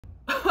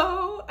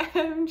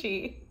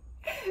OMG.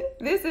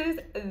 This is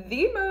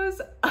the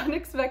most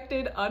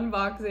unexpected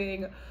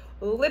unboxing.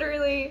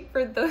 Literally,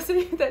 for those of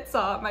you that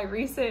saw my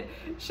recent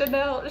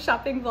Chanel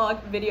shopping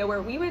vlog video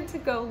where we went to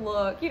go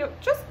look,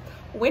 just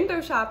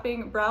window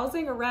shopping,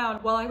 browsing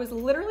around while I was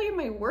literally in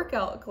my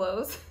workout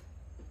clothes,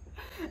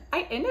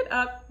 I ended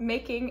up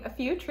making a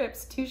few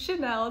trips to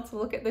Chanel to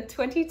look at the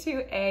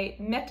 22A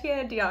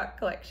Metiers D'Art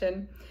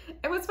Collection.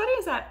 And what's funny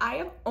is that I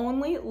have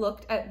only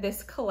looked at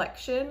this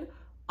collection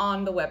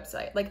on the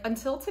website. Like,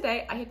 until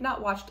today, I had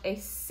not watched a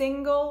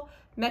single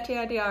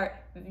Metiers D'Art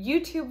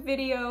YouTube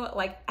video,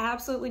 like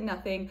absolutely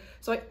nothing.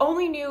 So I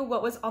only knew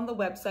what was on the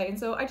website. And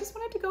so I just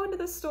wanted to go into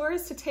the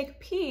stores to take a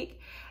peek,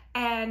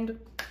 and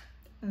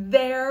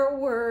there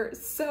were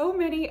so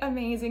many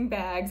amazing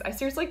bags. I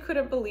seriously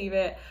couldn't believe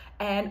it.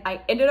 And I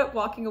ended up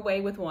walking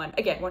away with one.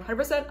 Again,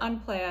 100%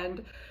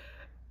 unplanned.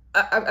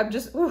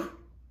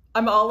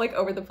 I'm all like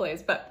over the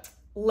place, but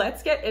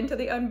let's get into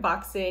the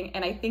unboxing.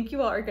 And I think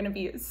you all are gonna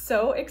be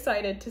so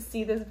excited to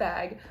see this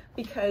bag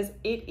because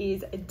it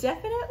is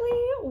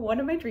definitely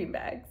one of my dream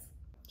bags.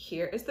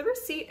 Here is the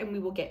receipt, and we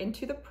will get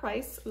into the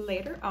price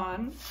later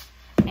on.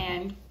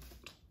 And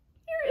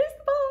here is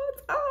the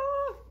box.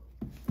 Ah!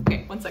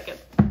 Okay, one second.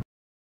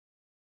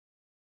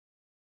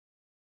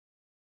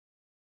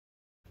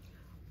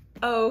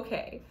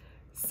 Okay,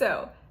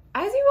 so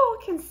as you all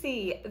can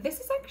see,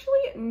 this is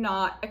actually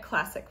not a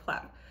classic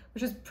flap,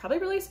 which is probably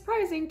really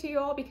surprising to you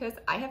all because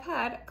I have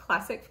had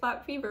classic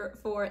flap fever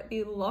for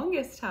the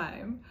longest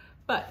time.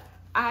 But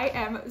I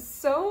am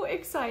so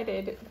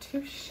excited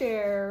to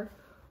share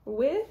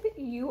with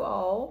you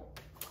all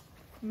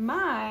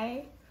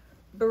my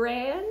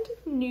brand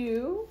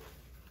new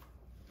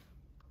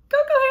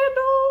cocoa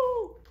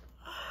handle.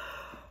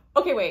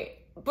 Okay, wait.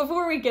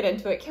 Before we get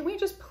into it, can we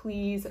just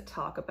please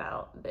talk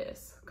about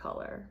this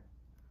color?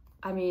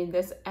 I mean,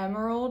 this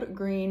emerald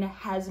green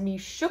has me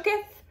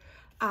shooketh.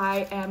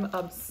 I am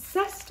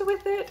obsessed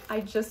with it.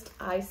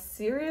 I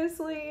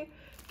seriously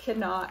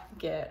cannot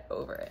get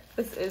over it.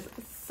 This is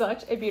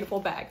such a beautiful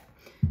bag.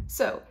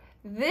 So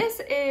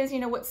this is,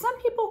 what some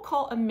people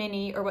call a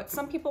mini, or what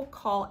some people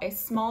call a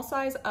small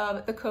size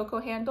of the cocoa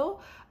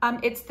handle.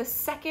 It's the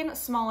second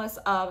smallest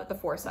of the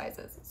 4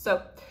 sizes.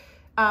 So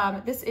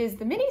this is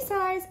the mini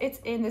size. It's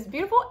in this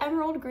beautiful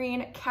emerald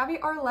green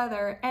caviar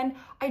leather, and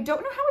I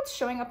don't know how it's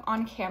showing up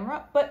on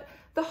camera, but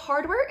the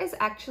hardware is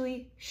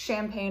actually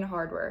champagne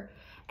hardware.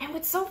 And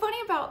what's so funny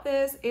about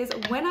this is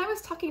when I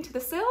was talking to the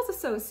sales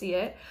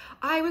associate,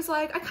 I was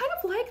like, I kind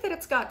of like that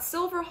it's got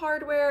silver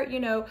hardware.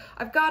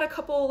 I've got a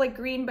couple like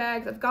green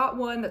bags. I've got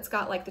one that's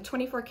got like the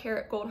 24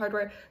 karat gold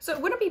hardware. So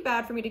it wouldn't be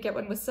bad for me to get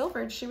one with silver.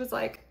 And she was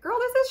like, girl,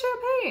 this is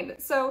champagne.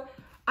 So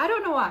I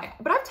don't know why,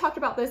 but I've talked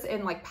about this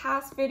in like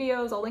past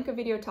videos. I'll link a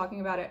video talking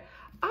about it.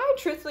 I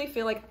truthfully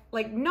feel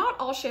like not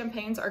all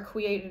champagnes are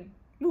created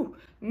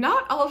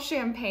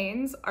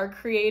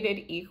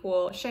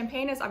equal.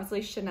 Champagne is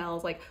obviously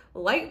Chanel's like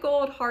light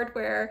gold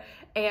hardware,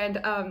 and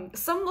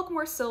some look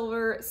more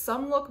silver,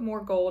 some look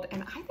more gold,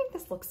 and I think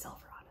this looks silver,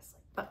 honestly.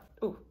 But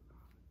ooh,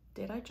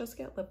 did I just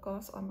get lip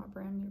gloss on my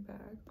brand new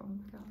bag? Oh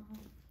my god.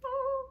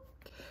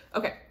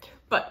 Okay,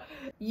 but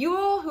you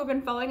all who have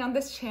been following on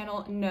this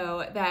channel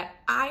know that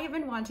I have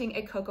been wanting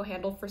a cocoa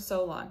handle for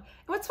so long. And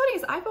what's funny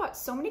is I bought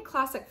so many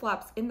classic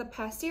flaps in the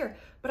past year,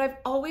 but I've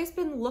always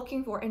been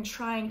looking for and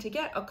trying to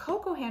get a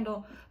cocoa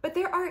handle, but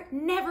there are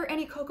never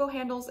any cocoa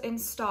handles in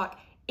stock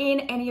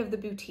in any of the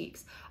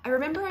boutiques. I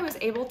remember I was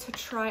able to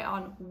try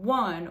on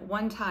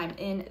one time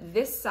in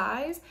this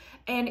size,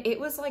 and it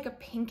was like a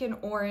pink and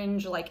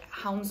orange, like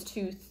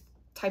houndstooth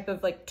type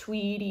of like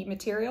tweedy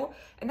material,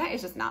 and that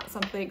is just not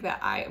something that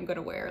I am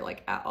gonna wear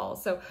like at all.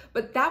 So,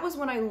 but that was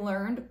when I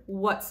learned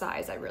what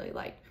size I really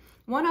liked.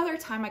 One other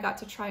time I got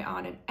to try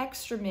on an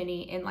extra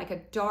mini in like a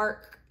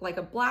dark, like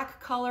a black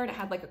color, and it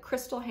had like a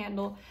crystal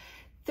handle.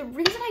 The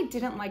reason I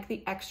didn't like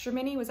the extra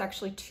mini was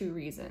actually 2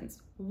 reasons.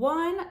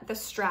 One, the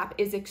strap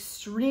is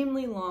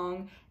extremely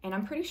long, and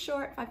I'm pretty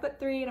short,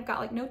 5'3", and I've got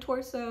like no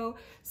torso.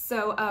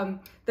 So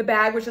the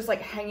bag was just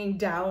like hanging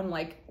down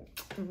like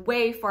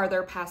way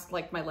farther past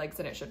like my legs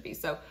than it should be.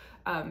 So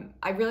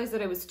I realized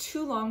that it was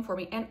too long for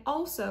me. And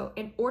also,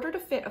 in order to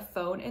fit a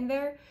phone in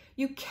there,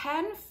 you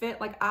can fit,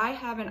 like I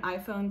have an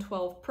iPhone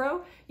 12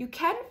 Pro, you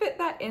can fit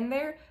that in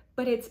there,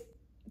 but it's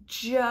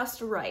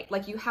just right.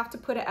 Like you have to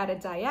put it at a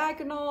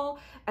diagonal,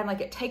 and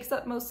like it takes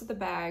up most of the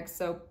bag.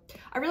 So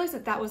I realized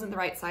that that wasn't the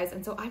right size.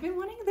 And so I've been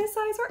wanting this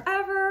size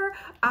forever.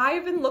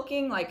 I've been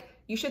looking, like,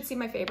 you should see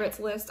my favorites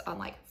list on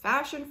like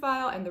Fashion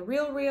File and The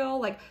Real.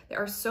 Like there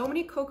are so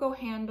many cocoa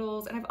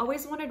handles, and I've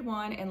always wanted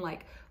one in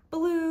like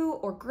blue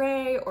or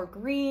gray or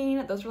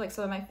green. Those were like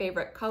some of my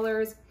favorite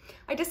colors.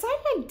 I decided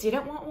I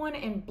didn't want one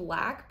in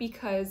black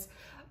because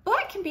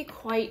black can be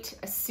quite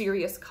a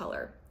serious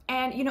color.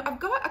 And I've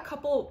got a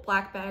couple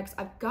black bags.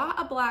 I've got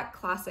a black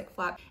classic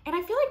flap, and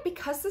I feel like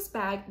because this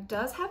bag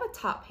does have a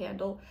top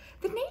handle,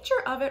 the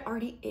nature of it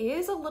already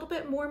is a little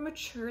bit more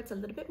mature. It's a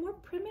little bit more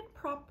prim and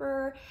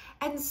proper.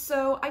 And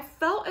so I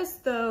felt as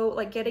though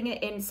like getting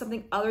it in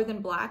something other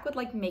than black would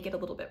like make it a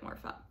little bit more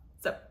fun.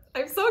 So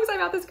I'm so excited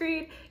about this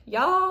green.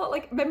 Y'all,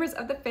 like members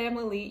of the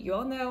family, you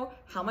all know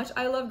how much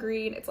I love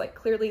green. It's like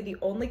clearly the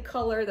only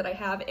color that I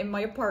have in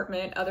my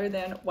apartment other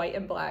than white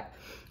and black.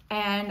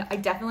 And I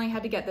definitely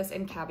had to get this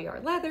in caviar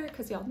leather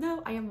because y'all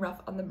know I am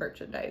rough on the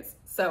merchandise.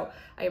 So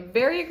I am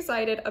very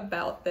excited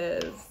about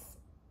this.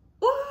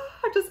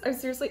 I'm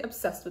seriously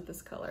obsessed with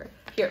this color.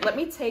 Here, let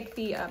me take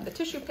the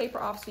tissue paper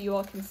off so you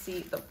all can see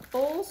the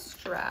full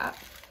strap.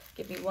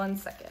 Give me 1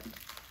 second.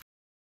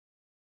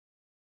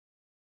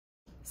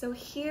 So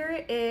here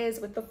it is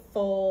with the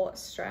full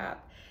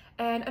strap.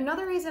 And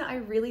another reason I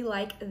really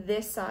like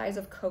this size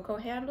of Coco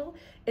handle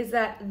is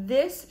that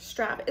this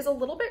strap is a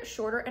little bit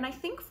shorter, and I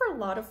think for a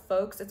lot of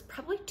folks it's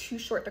probably too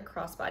short to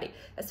crossbody,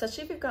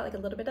 especially if you've got like a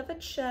little bit of a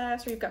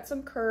chest or you've got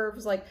some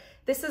curves. Like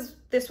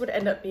this would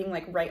end up being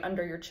like right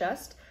under your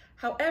chest.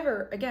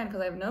 However, again,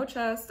 because I have no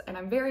chest and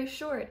I'm very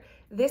short,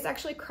 this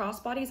actually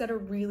crossbodies at a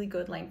really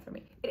good length for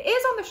me. It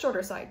is on the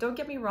shorter side, don't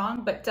get me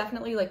wrong, but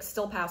definitely like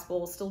still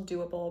passable, still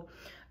doable.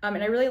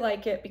 And I really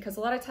like it because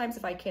a lot of times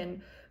if I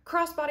can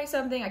crossbody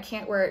something, I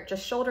can't wear it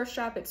just shoulder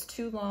strap, it's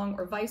too long,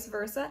 or vice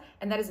versa,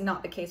 and that is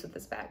not the case with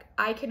this bag.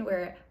 I can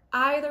wear it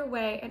either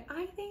way, and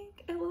I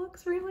think it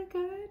looks really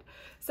good.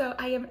 So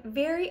I am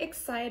very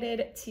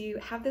excited to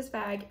have this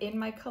bag in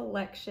my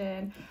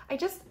collection. I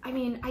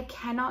mean, I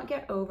cannot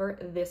get over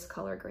this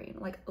color green.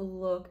 Like,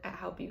 look at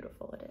how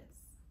beautiful it is.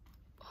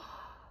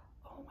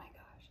 Oh my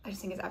gosh, I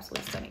just think it's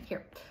absolutely stunning.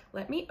 Here,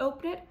 let me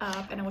open it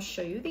up and I will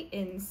show you the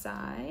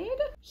inside.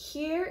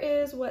 Here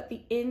is what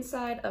the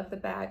inside of the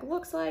bag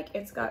looks like.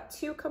 It's got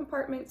 2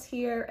 compartments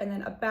here and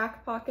then a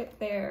back pocket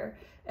there.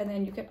 And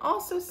then you can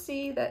also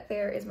see that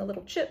there is my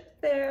little chip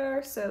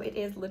there. So it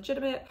is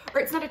legitimate,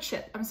 or it's not a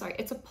chip, I'm sorry,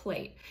 it's a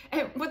plate.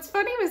 And what's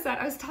funny was that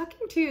I was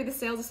talking to the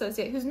sales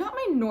associate, who's not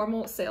my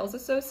normal sales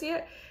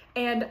associate.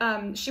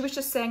 And she was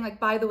just saying like,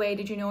 by the way,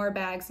 did you know our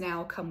bags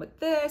now come with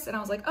this? And I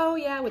was like, oh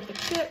yeah, with the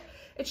chip.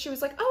 And she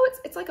was like, oh,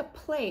 it's like a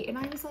plate. And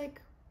I was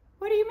like,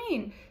 what do you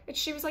mean? And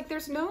she was like,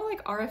 there's no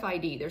like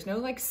RFID, there's no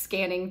like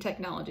scanning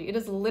technology. It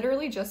is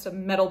literally just a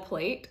metal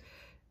plate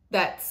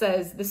that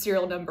says the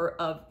serial number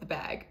of the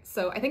bag.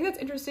 So I think that's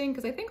interesting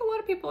because I think a lot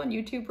of people on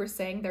YouTube were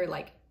saying they're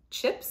like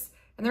chips,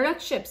 and they're not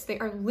chips. They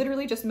are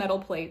literally just metal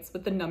plates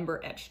with the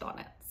number etched on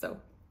it. So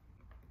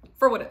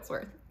for what it's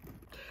worth.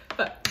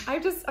 But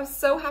I'm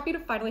so happy to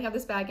finally have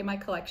this bag in my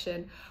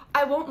collection.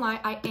 I won't lie,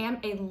 I am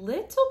a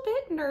little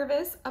bit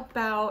nervous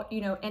about,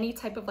 you know, any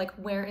type of like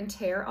wear and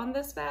tear on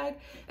this bag,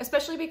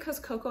 especially because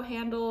Coco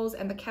handles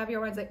and the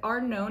caviar ones, they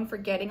are known for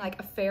getting like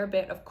a fair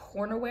bit of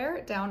corner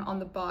wear down on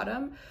the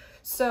bottom.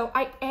 So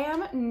I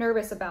am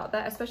nervous about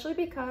that, especially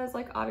because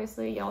like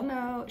obviously y'all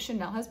know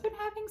Chanel has been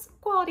having some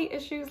quality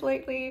issues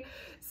lately.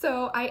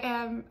 So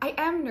I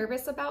am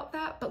nervous about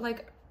that, but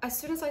like as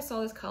soon as I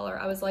saw this color,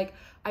 I was like,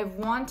 I've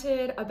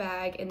wanted a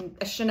bag, in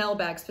a Chanel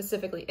bag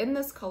specifically, in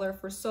this color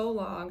for so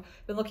long.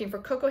 Been looking for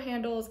Coco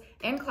handles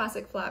and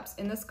classic flaps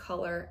in this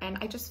color, and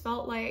I just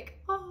felt like,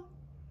 oh,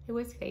 it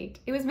was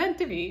fate. It was meant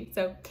to be.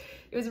 So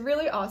it was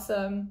really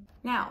awesome.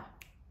 Now,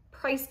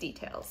 price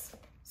details.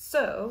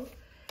 So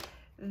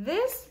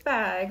this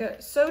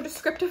bag, so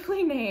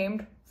descriptively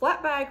named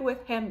flat bag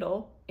with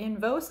handle in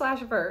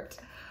veau/vert,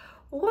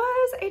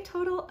 was a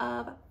total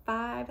of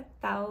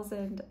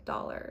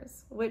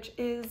 $5,000, which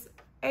is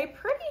a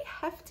pretty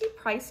hefty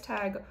price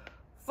tag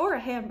for a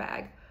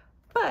handbag.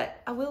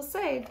 But I will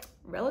say,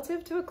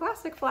 relative to a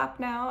classic flap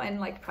now, and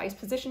like price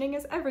positioning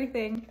is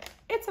everything,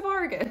 it's a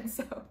bargain.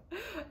 So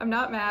I'm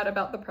not mad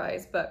about the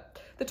price,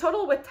 but the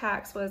total with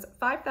tax was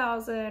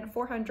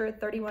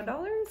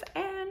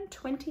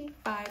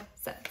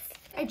 $5,431.25.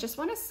 I just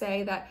want to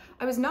say that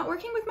I was not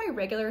working with my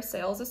regular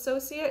sales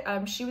associate.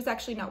 She was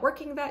actually not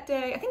working that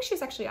day. I think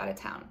she's actually out of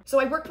town. So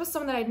I worked with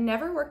someone that I'd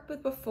never worked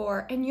with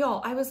before. And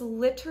y'all, I was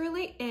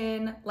literally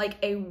in like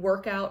a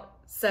workout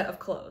set of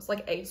clothes,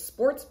 like a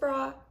sports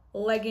bra,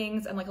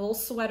 leggings, and like a little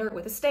sweater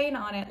with a stain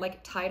on it,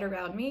 like tied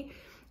around me.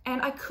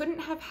 And I couldn't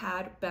have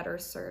had better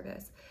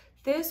service.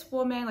 This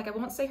woman, like I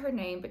won't say her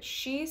name, but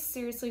she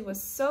seriously was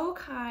so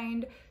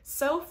kind,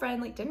 so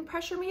friendly, didn't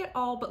pressure me at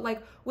all, but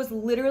like was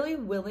literally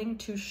willing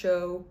to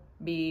show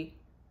me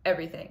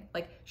everything.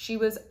 Like she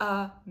was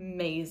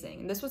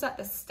amazing. This was at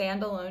the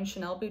standalone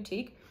Chanel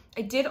boutique.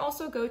 I did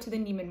also go to the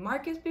Neiman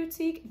Marcus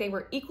boutique. They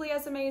were equally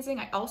as amazing.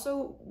 I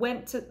also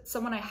went to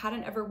someone I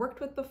hadn't ever worked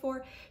with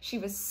before. She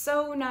was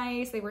so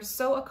nice. They were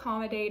so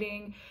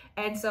accommodating.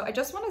 And so I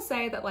just want to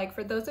say that like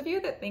for those of you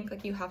that think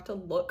like you have to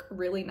look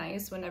really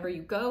nice whenever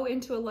you go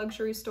into a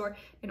luxury store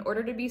in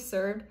order to be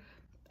served,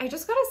 I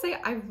just gotta say,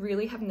 I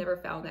really have never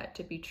found that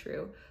to be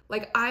true.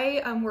 Like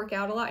I work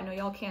out a lot. I know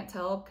y'all can't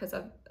tell because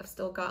I've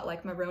still got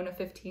like my Rona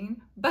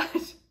 15,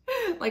 but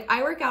like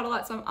I work out a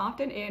lot, so I'm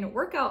often in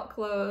workout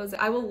clothes.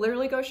 I will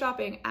literally go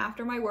shopping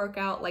after my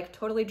workout, like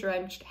totally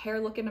drenched, hair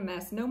looking a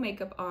mess, no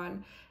makeup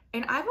on.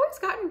 And I've always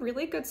gotten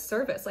really good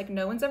service. Like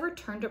no one's ever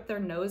turned up their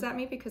nose at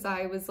me because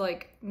I was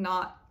like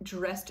not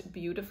dressed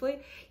beautifully.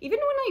 Even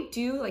when I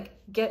do like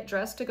get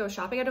dressed to go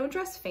shopping, I don't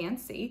dress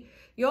fancy.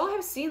 You all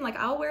have seen like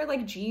I'll wear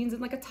like jeans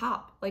and like a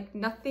top, like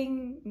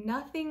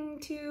nothing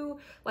too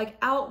like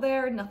out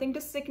there, nothing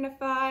to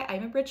signify.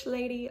 I'm a rich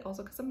lady,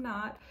 also because I'm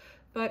not.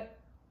 But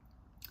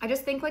I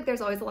just think like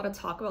there's always a lot of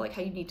talk about like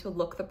how you need to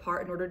look the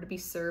part in order to be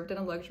served in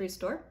a luxury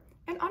store.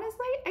 And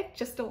honestly, I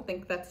just don't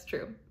think that's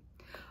true.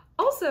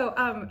 Also,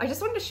 I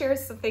just wanted to share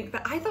something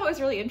that I thought was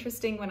really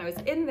interesting when I was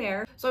in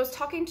there. So I was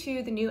talking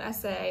to the new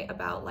essay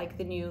about like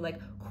the new like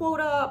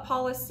quota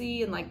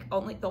policy and like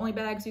the only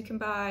bags you can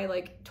buy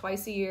like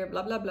twice a year,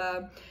 blah, blah,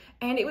 blah.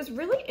 And it was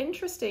really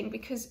interesting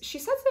because she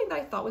said something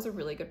that I thought was a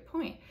really good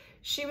point.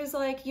 She was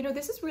like, you know,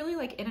 this is really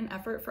like in an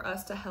effort for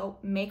us to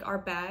help make our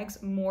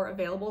bags more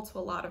available to a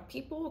lot of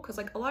people. Cause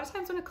like a lot of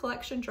times when a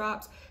collection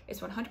drops, it's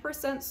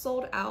 100%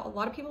 sold out. A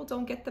lot of people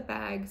don't get the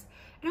bags.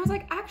 And I was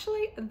like,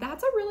 actually,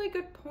 that's a really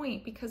good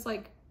point because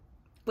like,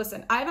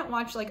 listen, I haven't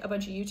watched like a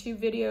bunch of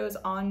YouTube videos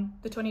on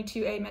the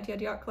 22A Metiers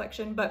D'Art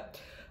Collection, but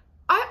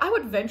I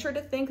would venture to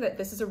think that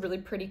this is a really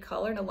pretty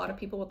color and a lot of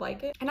people would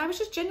like it. And I was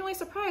just genuinely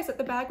surprised that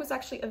the bag was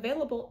actually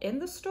available in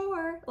the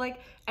store,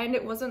 like, and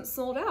it wasn't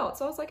sold out.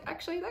 So I was like,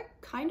 actually,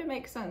 that kind of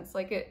makes sense.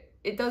 Like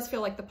it does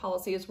feel like the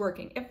policy is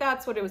working if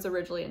that's what it was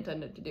originally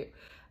intended to do.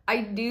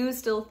 I do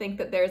still think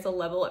that there's a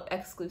level of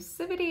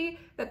exclusivity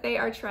that they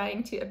are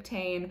trying to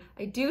obtain.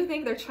 I do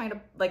think they're trying to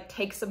like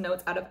take some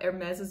notes out of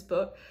Hermes's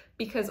book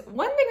because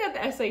one thing that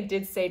the essay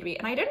did say to me,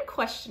 and I didn't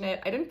question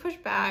it, I didn't push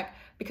back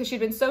because she'd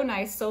been so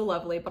nice, so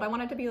lovely, but I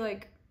wanted to be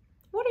like,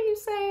 what are you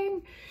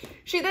saying?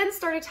 She then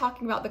started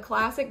talking about the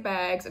classic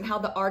bags and how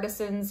the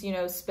artisans, you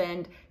know,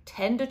 spend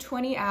 10 to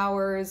 20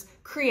 hours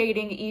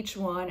creating each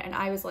one. And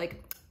I was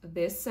like,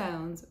 this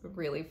sounds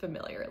really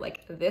familiar.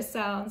 Like this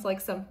sounds like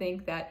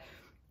something that,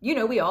 you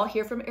know, we all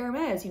hear from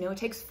Hermes, you know, it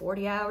takes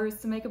 40 hours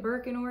to make a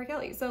Birkin or a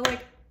Kelly. So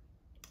like,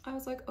 I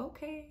was like,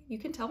 okay, you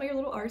can tell me your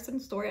little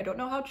artisan story. I don't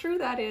know how true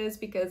that is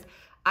because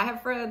I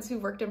have friends who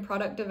worked in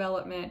product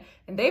development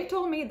and they've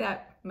told me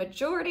that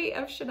majority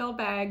of Chanel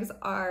bags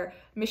are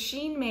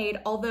machine made,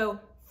 although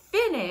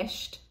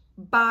finished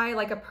by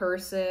like a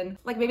person.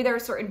 Like maybe there are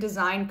certain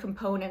design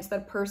components that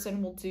a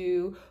person will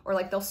do, or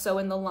like they'll sew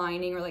in the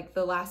lining or like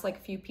the last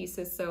like few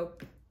pieces. So,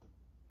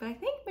 but I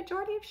think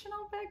majority of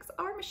Chanel bags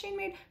are machine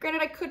made.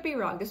 Granted, I could be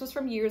wrong. This was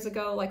from years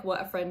ago, like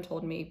what a friend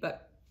told me,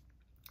 but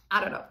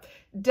I don't know.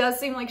 Does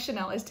seem like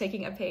Chanel is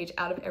taking a page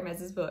out of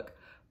Hermes's book.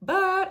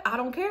 But I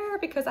don't care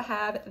because I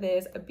have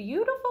this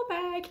beautiful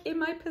bag in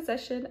my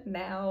possession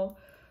now.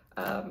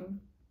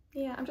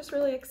 Yeah, I'm just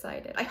really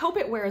excited. I hope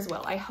it wears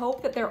well. I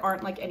hope that there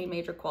aren't like any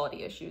major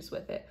quality issues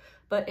with it.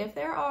 But if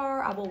there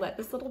are, I will let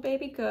this little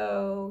baby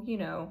go. You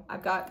know,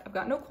 I've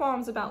got no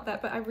qualms about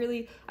that, but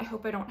I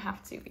hope I don't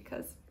have to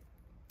because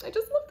I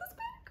just love this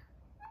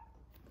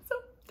bag. So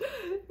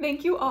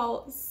thank you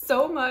all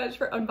so much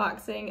for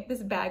unboxing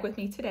this bag with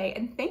me today.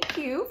 And thank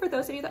you for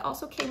those of you that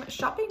also came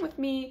shopping with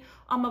me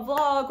on my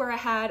vlog where I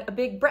had a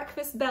big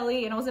breakfast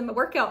belly and I was in my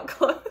workout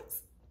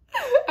clothes.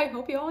 I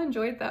hope you all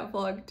enjoyed that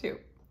vlog too.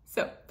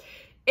 So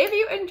if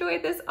you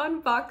enjoyed this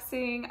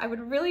unboxing, I would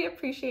really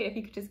appreciate if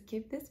you could just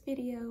give this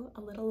video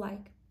a little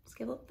like, just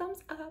give a little thumbs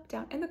up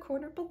down in the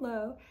corner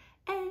below.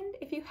 And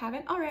if you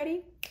haven't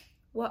already,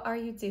 what are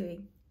you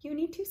doing? You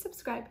need to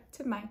subscribe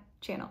to my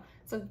channel.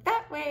 So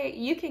that way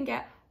you can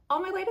get all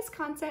my latest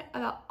content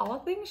about all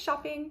things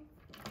shopping,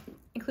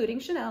 including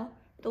Chanel,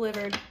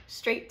 delivered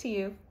straight to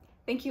you.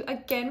 Thank you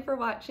again for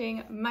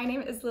watching. My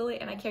name is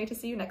Lily and I can't wait to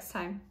see you next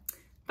time.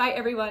 Bye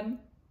everyone.